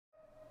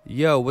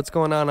Yo, what's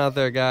going on out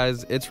there,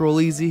 guys? It's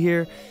Rolleezy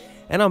here,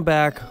 and I'm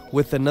back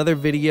with another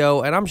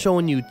video, and I'm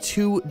showing you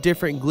two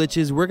different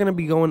glitches. We're going to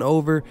be going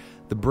over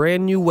the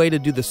brand new way to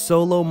do the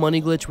solo money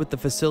glitch with the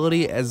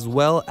facility, as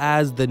well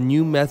as the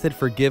new method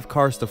for gift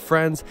cards to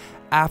friends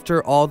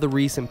after all the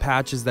recent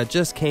patches that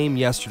just came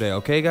yesterday,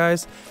 okay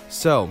guys?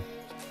 So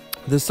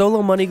the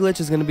solo money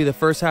glitch is going to be the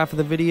first half of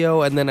the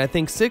video, and then I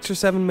think 6 or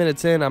 7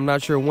 minutes in, I'm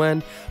not sure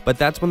when, but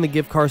that's when the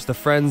gift cards to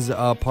friends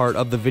part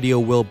of the video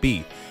will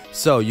be.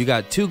 So you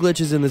got two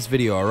glitches in this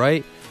video,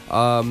 alright?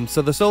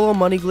 So the solo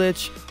money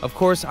glitch, of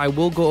course, I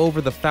will go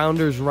over the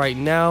founders right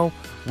now.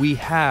 We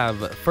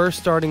have, first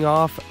starting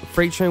off,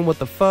 Freight Train What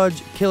the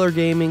Fudge, Killer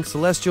Gaming,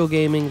 Celestial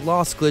Gaming,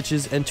 Lost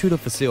Glitches, and Tout de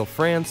Facile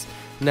France.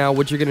 Now,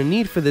 what you're going to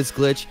need for this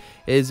glitch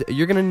is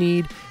you're going to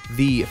need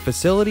the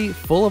facility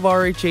full of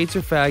RH8s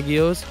or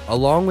Fagios.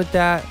 Along with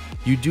that,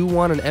 you do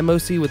want an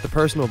MOC with the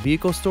personal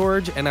vehicle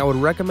storage, and I would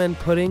recommend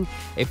putting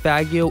a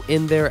Fagio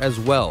in there as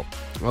well.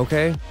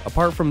 Okay,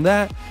 apart from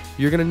that,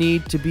 you're gonna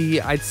need to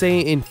be, I'd say,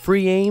 in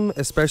free aim,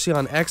 especially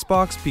on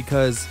Xbox,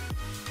 because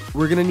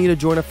we're gonna need to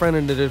join a friend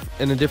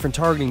in a different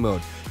targeting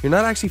mode. You're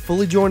not actually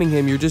fully joining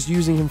him, you're just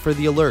using him for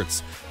the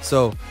alerts.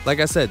 So like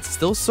I said,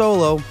 still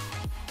solo,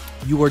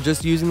 you are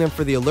just using them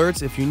for the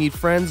alerts. If you need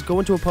friends, go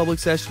into a public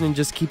session and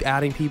just keep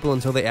adding people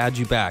until they add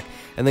you back,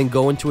 and then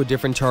go into a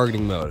different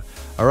targeting mode.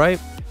 Alright,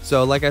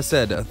 so like I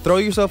said, throw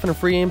yourself in a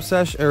free aim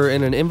session, or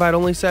in an invite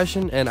only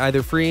session, and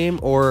either free aim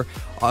or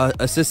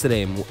assisted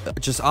aim,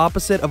 just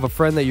opposite of a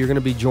friend that you're going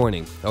to be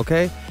joining.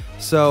 Okay,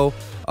 so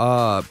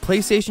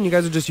PlayStation, you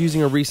guys are just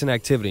using a recent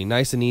activity,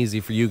 nice and easy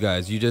for you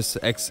guys. You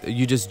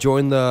just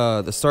join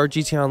the start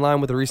GTA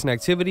Online with a recent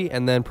activity,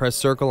 and then press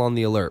circle on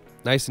the alert,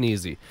 nice and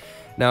easy.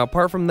 Now,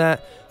 apart from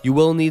that, you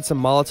will need some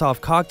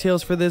Molotov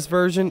cocktails for this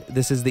version.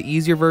 This is the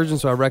easier version,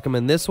 so I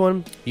recommend this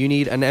one. You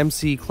need an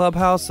MC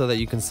Clubhouse so that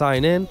you can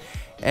sign in,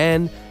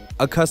 and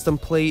a custom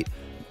plate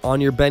on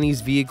your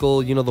Benny's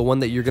vehicle, you know, the one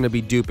that you're going to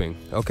be duping,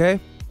 okay?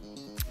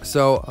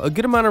 So, a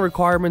good amount of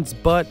requirements,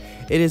 but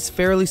it is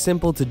fairly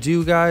simple to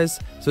do, guys.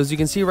 So, as you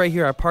can see right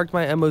here, I parked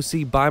my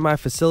MOC by my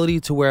facility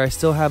to where I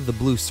still have the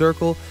blue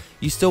circle.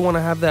 You still want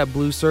to have that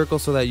blue circle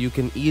so that you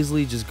can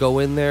easily just go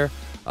in there.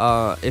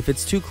 If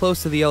it's too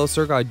close to the yellow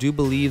circle, I do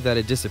believe that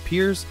it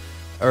disappears,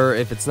 or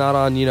if it's not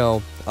on, you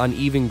know, on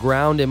even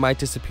ground, it might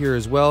disappear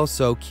as well,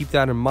 so keep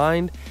that in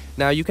mind.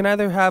 Now, you can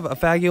either have a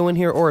Fagio in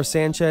here or a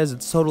Sanchez,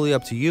 it's totally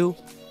up to you.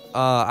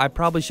 I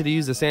probably should have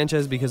used a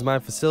Sanchez because my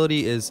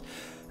facility is,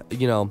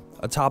 you know,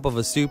 atop of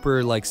a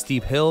super, like,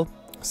 steep hill,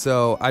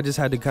 so I just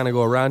had to kind of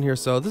go around here,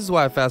 so this is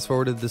why I fast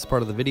forwarded this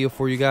part of the video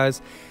for you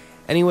guys.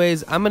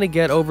 Anyways, I'm going to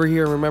get over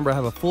here. Remember, I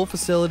have a full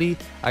facility.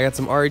 I got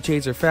some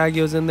RH8s or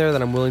Fagios in there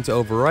that I'm willing to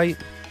overwrite.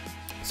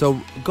 So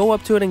go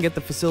up to it and get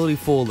the facility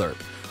full alert.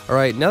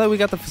 Alright, now that we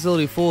got the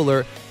facility full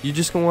alert, you're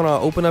just going to want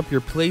to open up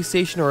your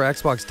PlayStation or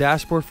Xbox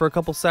dashboard for a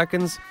couple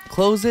seconds,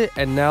 close it,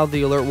 and now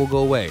the alert will go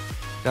away.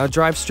 Now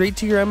drive straight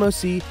to your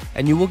MOC,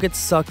 and you will get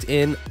sucked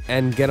in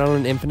and get on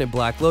an infinite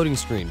black loading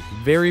screen.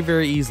 Very,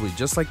 very easily,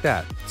 just like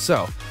that.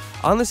 So,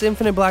 on this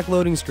infinite black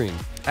loading screen,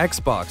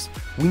 Xbox,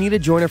 we need to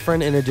join a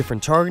friend in a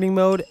different targeting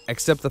mode,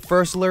 accept the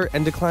first alert,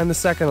 and decline the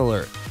second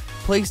alert.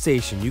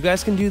 PlayStation, you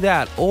guys can do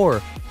that,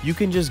 or you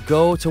can just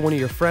go to one of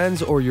your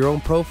friends or your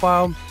own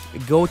profile,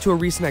 go to a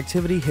recent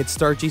activity, hit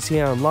start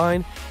GTA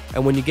Online,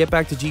 and when you get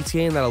back to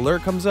GTA and that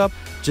alert comes up,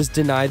 just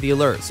deny the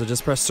alert, so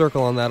just press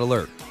circle on that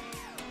alert.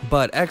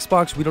 But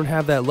Xbox, we don't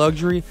have that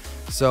luxury,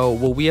 so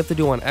what we have to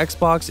do on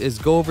Xbox is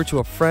go over to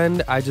a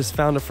friend. I just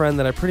found a friend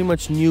that I pretty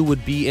much knew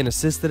would be in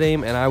assisted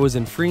aim, and I was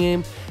in free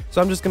aim,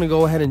 so I'm just going to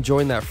go ahead and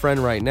join that friend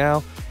right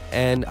now,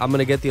 and I'm going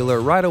to get the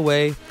alert right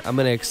away. I'm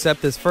going to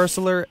accept this first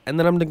alert, and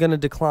then I'm going to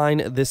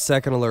decline this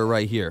second alert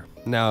right here.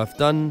 Now, if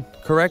done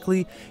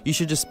correctly, you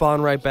should just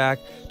spawn right back,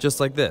 just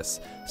like this.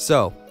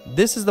 So,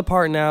 this is the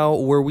part now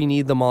where we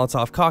need the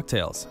Molotov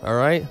cocktails,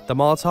 alright? The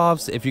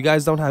Molotovs, if you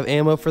guys don't have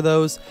ammo for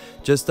those,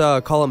 just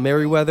call up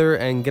Merryweather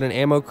and get an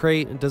ammo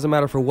crate. It doesn't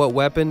matter for what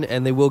weapon,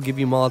 and they will give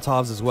you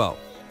Molotovs as well.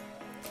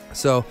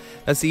 So,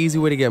 that's the easy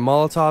way to get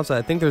Molotovs.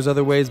 I think there's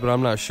other ways, but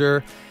I'm not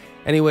sure.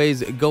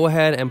 Anyways, go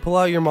ahead and pull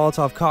out your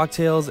Molotov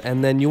cocktails,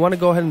 and then you want to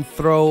go ahead and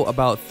throw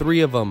about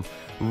 3 of them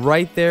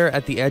right there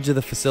at the edge of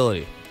the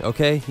facility,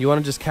 okay? You want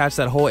to just catch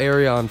that whole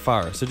area on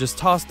fire. So just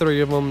toss 3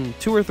 of them,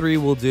 2 or 3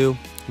 will do.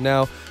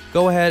 Now,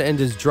 go ahead and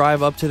just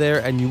drive up to there,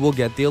 and you will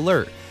get the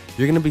alert.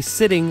 You're going to be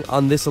sitting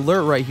on this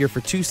alert right here for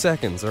 2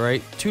 seconds,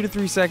 alright? 2 to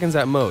 3 seconds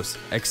at most.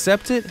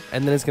 Accept it,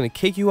 and then it's going to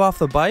kick you off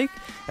the bike,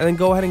 and then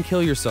go ahead and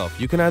kill yourself.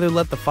 You can either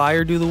let the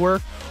fire do the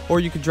work, or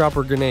you could drop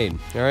a grenade.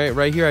 Alright,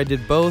 right here I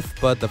did both,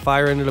 but the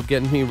fire ended up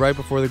getting me right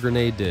before the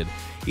grenade did.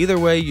 Either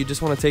way, you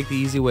just want to take the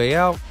easy way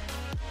out.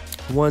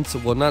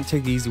 Well, not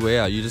take the easy way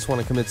out, you just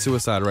want to commit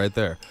suicide right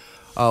there.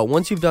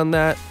 Once you've done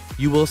that,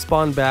 you will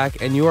spawn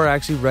back, and you are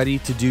actually ready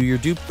to do your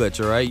dupe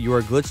glitch, alright? You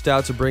are glitched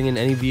out to bring in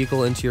any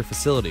vehicle into your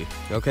facility,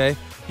 okay?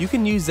 You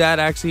can use that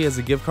actually as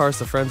a gift card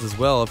to friends as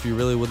well if you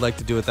really would like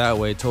to do it that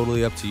way,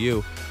 totally up to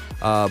you.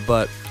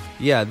 But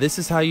yeah, this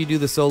is how you do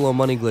the solo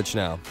money glitch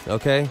now,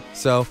 okay?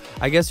 So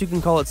I guess you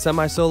can call it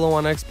semi-solo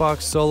on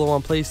Xbox, solo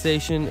on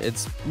PlayStation.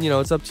 It's, you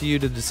know, it's up to you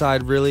to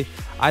decide, really.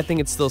 I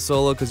think it's still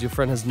solo because your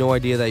friend has no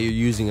idea that you're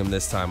using him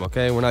this time,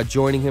 okay? We're not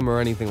joining him or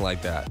anything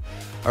like that.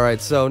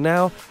 Alright, so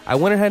now I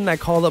went ahead and I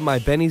called up my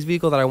Benny's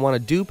vehicle that I want to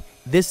dupe.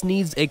 This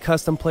needs a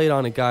custom plate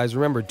on it, guys.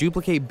 Remember,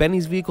 duplicate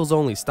Benny's vehicles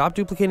only. Stop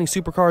duplicating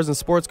supercars and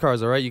sports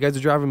cars, alright? You guys are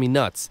driving me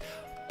nuts.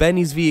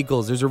 Benny's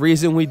vehicles, there's a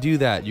reason we do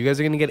that. You guys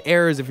are going to get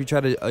errors if you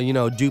try to, you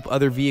know, dupe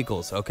other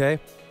vehicles, okay?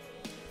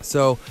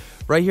 So,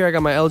 right here I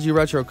got my LG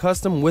Retro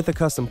Custom with a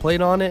custom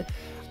plate on it.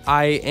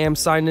 I am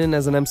signed in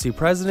as an MC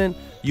President.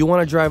 You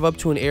want to drive up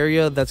to an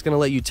area that's going to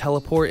let you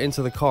teleport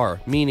into the car,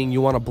 meaning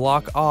you want to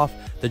block off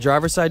the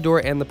driver's side door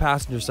and the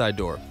passenger side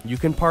door. You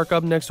can park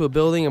up next to a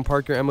building and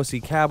park your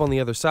MOC cab on the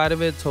other side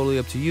of it, totally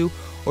up to you,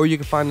 or you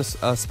can find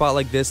a spot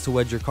like this to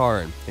wedge your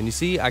car in. And you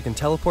see, I can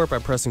teleport by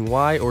pressing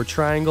Y or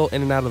triangle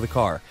in and out of the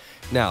car.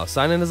 Now,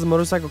 sign in as a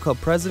Motorcycle Club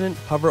President,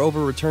 hover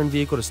over Return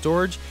Vehicle to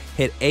Storage,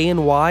 hit A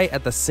and Y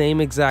at the same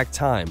exact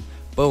time.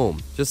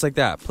 Boom, just like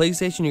that.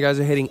 PlayStation, you guys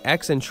are hitting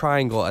X and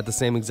triangle at the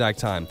same exact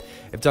time.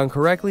 If done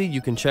correctly,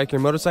 you can check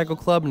your motorcycle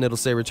club and it'll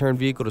say return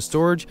vehicle to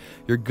storage.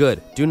 You're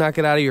good. Do not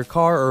get out of your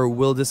car or it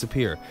will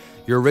disappear.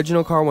 Your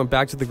original car went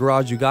back to the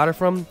garage you got it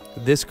from.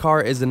 This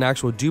car is an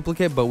actual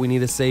duplicate, but we need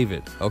to save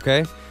it,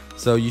 okay?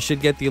 So you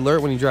should get the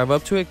alert when you drive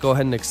up to it. Go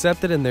ahead and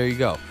accept it, and there you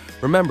go.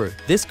 Remember,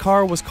 this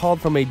car was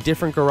called from a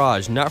different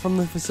garage, not from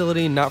the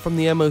facility, not from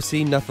the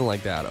MOC, nothing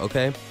like that,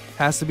 okay?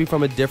 Has to be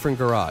from a different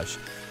garage.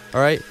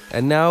 Alright,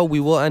 and now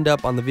we will end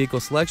up on the vehicle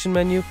selection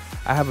menu.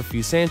 I have a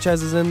few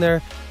Sanchez's in there.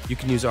 You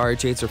can use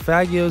RH8s or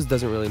Fagios,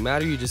 doesn't really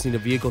matter. You just need a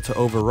vehicle to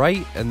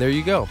overwrite, and there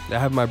you go. I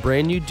have my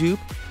brand new dupe.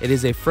 It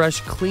is a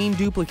fresh, clean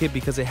duplicate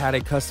because it had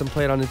a custom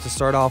plate on it to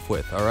start off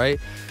with, alright?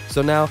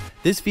 So now,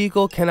 this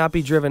vehicle cannot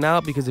be driven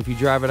out because if you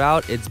drive it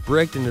out, it's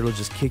bricked and it'll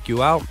just kick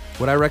you out.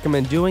 What I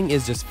recommend doing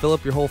is just fill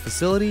up your whole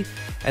facility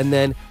and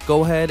then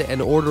go ahead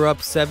and order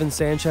up 7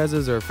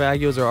 Sanchez's or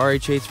Fagios or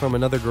RH8s from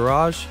another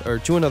garage or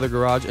to another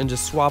garage and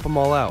just swap them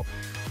all out.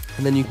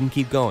 And then you can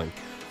keep going.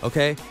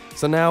 Okay,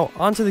 so now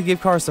onto the give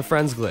cars to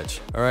friends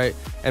glitch. All right,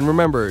 and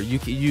remember, you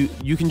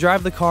can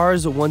drive the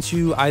cars once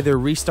you either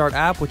restart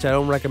app, which I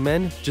don't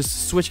recommend.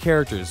 Just switch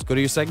characters. Go to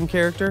your second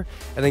character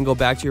and then go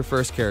back to your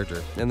first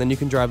character, and then you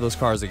can drive those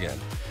cars again.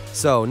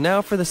 So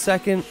now for the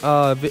second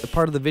part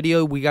of the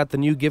video, we got the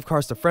new give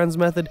cars to friends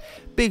method.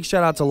 Big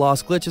shout out to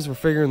Lost Glitches for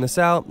figuring this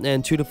out,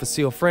 and to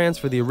Facile France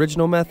for the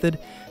original method.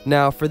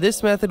 Now for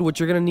this method, what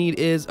you're gonna need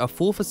is a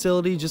full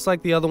facility, just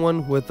like the other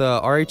one with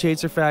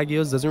RH8s or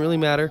Fagios, doesn't really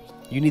matter.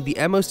 You need the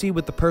MOC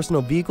with the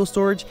personal vehicle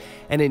storage,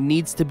 and it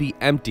needs to be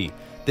empty.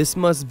 This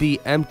must be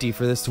empty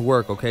for this to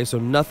work, okay? So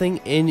nothing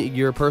in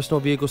your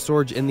personal vehicle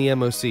storage in the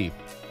MOC.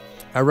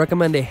 I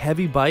recommend a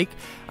heavy bike.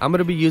 I'm going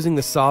to be using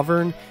the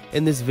Sovereign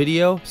in this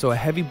video, so a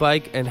heavy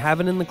bike, and have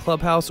it in the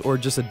clubhouse or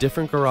just a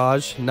different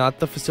garage, not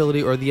the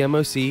facility or the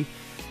MOC.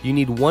 You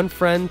need one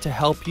friend to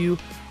help you.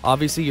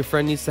 Obviously, your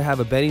friend needs to have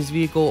a Benny's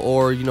vehicle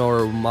or, you know,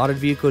 or a modded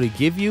vehicle to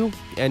give you,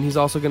 and he's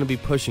also going to be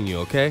pushing you,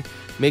 okay?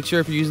 Make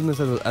sure if you're using this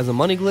as a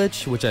money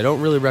glitch, which I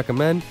don't really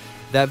recommend,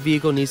 that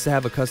vehicle needs to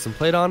have a custom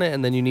plate on it,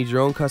 and then you need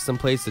your own custom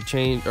plates to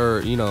change,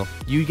 or, you know,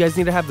 you guys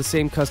need to have the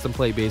same custom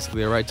plate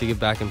basically, alright, to get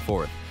back and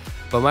forth.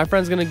 But my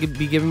friend's going to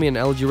be giving me an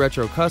LG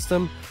Retro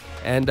Custom.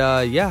 And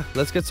yeah,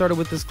 let's get started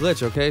with this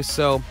glitch, okay?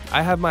 So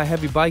I have my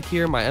heavy bike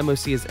here. My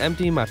MOC is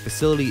empty. My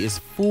facility is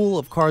full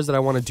of cars that I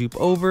want to dupe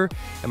over.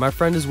 And my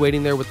friend is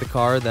waiting there with the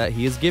car that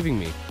he is giving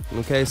me.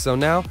 Okay, so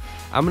now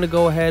I'm going to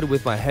go ahead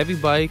with my heavy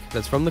bike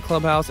that's from the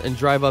clubhouse and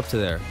drive up to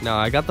there. Now,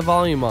 I got the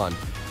volume on.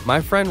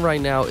 My friend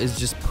right now is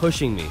just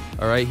pushing me,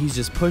 all right? He's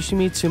just pushing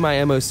me to my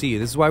MOC.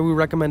 This is why we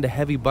recommend a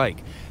heavy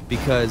bike.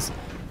 Because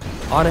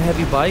on a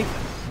heavy bike,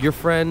 your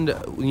friend,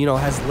 you know,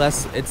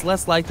 it's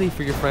less likely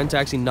for your friend to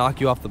actually knock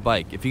you off the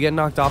bike. If you get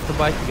knocked off the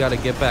bike, you got to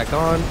get back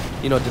on,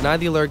 you know, deny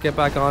the alert, get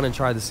back on, and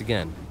try this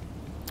again.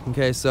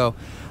 Okay, so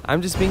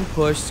I'm just being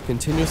pushed,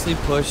 continuously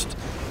pushed,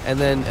 and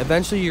then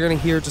eventually you're going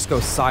to hear it just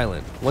go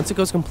silent. Once it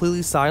goes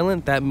completely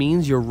silent, that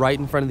means you're right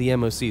in front of the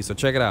MOC, so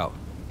check it out.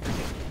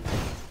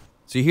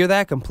 So you hear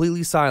that?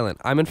 Completely silent.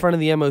 I'm in front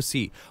of the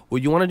MOC.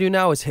 What you want to do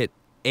now is hit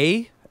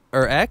A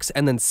or X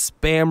and then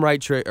spam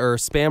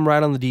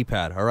right on the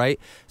D-pad, all right?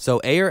 So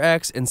A or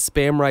X and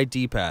spam right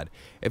D-pad.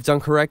 If done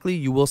correctly,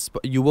 you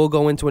will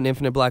go into an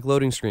infinite black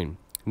loading screen.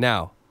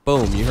 Now,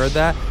 boom, you heard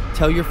that?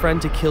 Tell your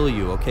friend to kill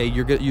you, okay?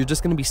 You're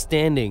just going to be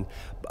standing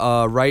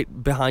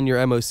right behind your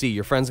MOC.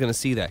 Your friend's going to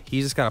see that.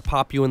 He's just got to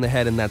pop you in the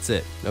head and that's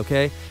it,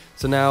 okay?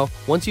 So now,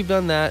 once you've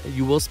done that,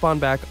 you will spawn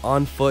back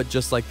on foot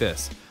just like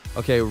this.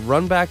 Okay,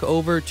 run back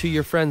over to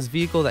your friend's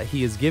vehicle that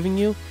he is giving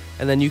you,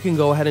 and then you can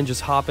go ahead and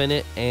just hop in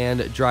it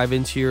and drive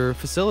into your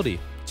facility.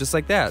 Just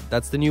like that.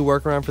 That's the new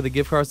workaround for the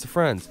gift cards to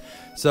friends.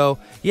 So,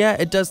 yeah,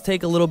 it does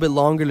take a little bit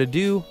longer to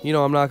do, you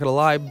know, I'm not gonna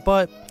lie,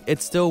 but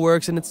it still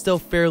works and it's still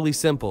fairly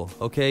simple,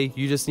 okay?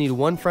 You just need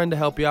one friend to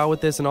help you out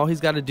with this, and all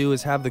he's got to do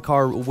is have the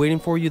car waiting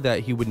for you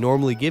that he would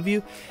normally give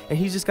you, and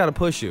he's just got to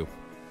push you.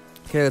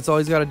 Okay, that's all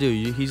he's got to do.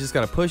 He's just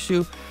got to push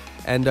you.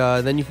 and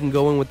then you can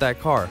go in with that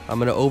car. I'm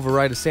going to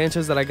override a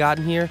Sanchez that I got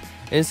in here,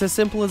 and it's as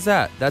simple as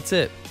that. That's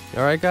it.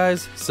 Alright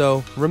guys,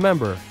 so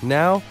remember,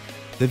 now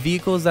the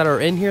vehicles that are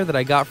in here that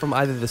I got from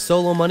either the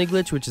solo money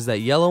glitch, which is that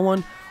yellow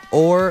one,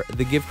 or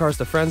the give cars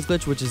to friends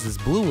glitch, which is this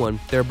blue one,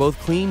 they're both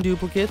clean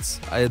duplicates.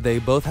 They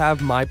both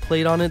have my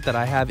plate on it that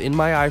I have in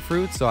my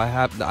iFruit, so I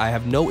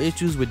have no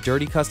issues with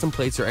dirty custom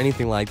plates or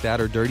anything like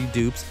that, or dirty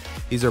dupes.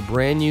 These are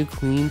brand new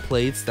clean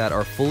plates that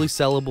are fully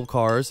sellable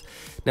cars.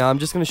 Now I'm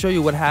just going to show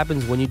you what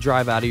happens when you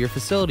drive out of your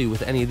facility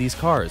with any of these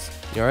cars.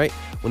 Alright,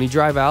 when you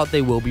drive out,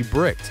 they will be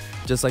bricked.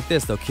 Just like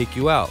this, they'll kick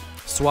you out.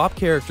 Swap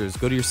characters,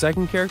 go to your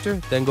second character,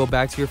 then go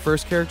back to your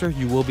first character.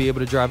 You will be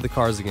able to drive the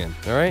cars again.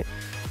 Alright,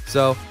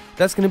 so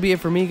that's going to be it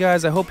for me,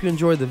 guys. I hope you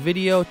enjoyed the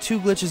video. 2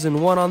 glitches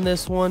in 1 on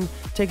this one.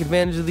 Take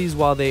advantage of these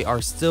while they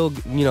are still,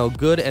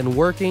 good and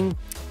working.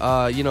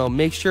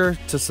 Make sure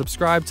to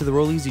subscribe to the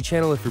Rolleezy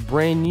channel if you're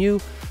brand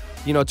new.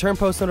 Turn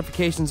post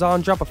notifications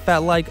on. Drop a fat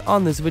like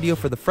on this video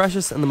for the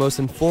freshest and the most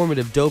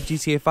informative dope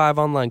GTA 5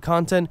 online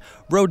content.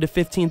 Road to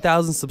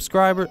 15,000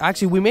 subscribers.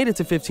 Actually, we made it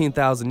to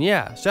 15,000.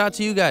 Yeah, shout out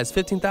to you guys.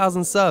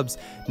 15,000 subs.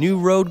 New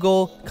road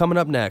goal coming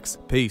up next.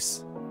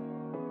 Peace.